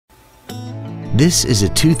This is a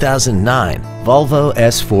 2009 Volvo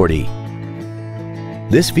S40.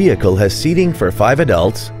 This vehicle has seating for 5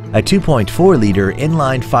 adults, a 2.4-liter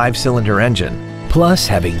inline 5-cylinder engine. Plus,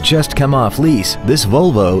 having just come off lease, this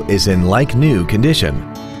Volvo is in like-new condition.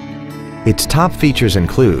 Its top features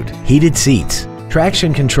include heated seats,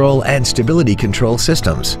 traction control and stability control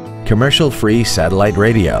systems, commercial-free satellite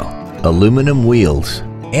radio, aluminum wheels,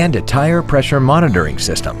 and a tire pressure monitoring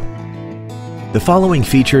system. The following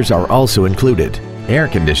features are also included: air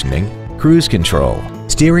conditioning, cruise control,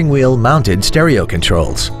 steering wheel mounted stereo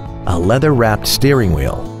controls, a leather-wrapped steering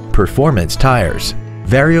wheel, performance tires,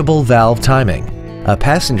 variable valve timing, a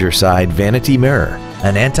passenger side vanity mirror,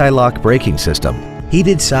 an anti-lock braking system,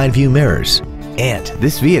 heated side view mirrors, and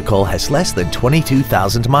this vehicle has less than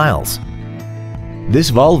 22,000 miles. This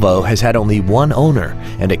Volvo has had only one owner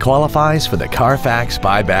and it qualifies for the Carfax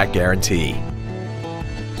buyback guarantee.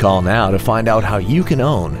 Call now to find out how you can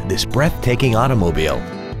own this breathtaking automobile.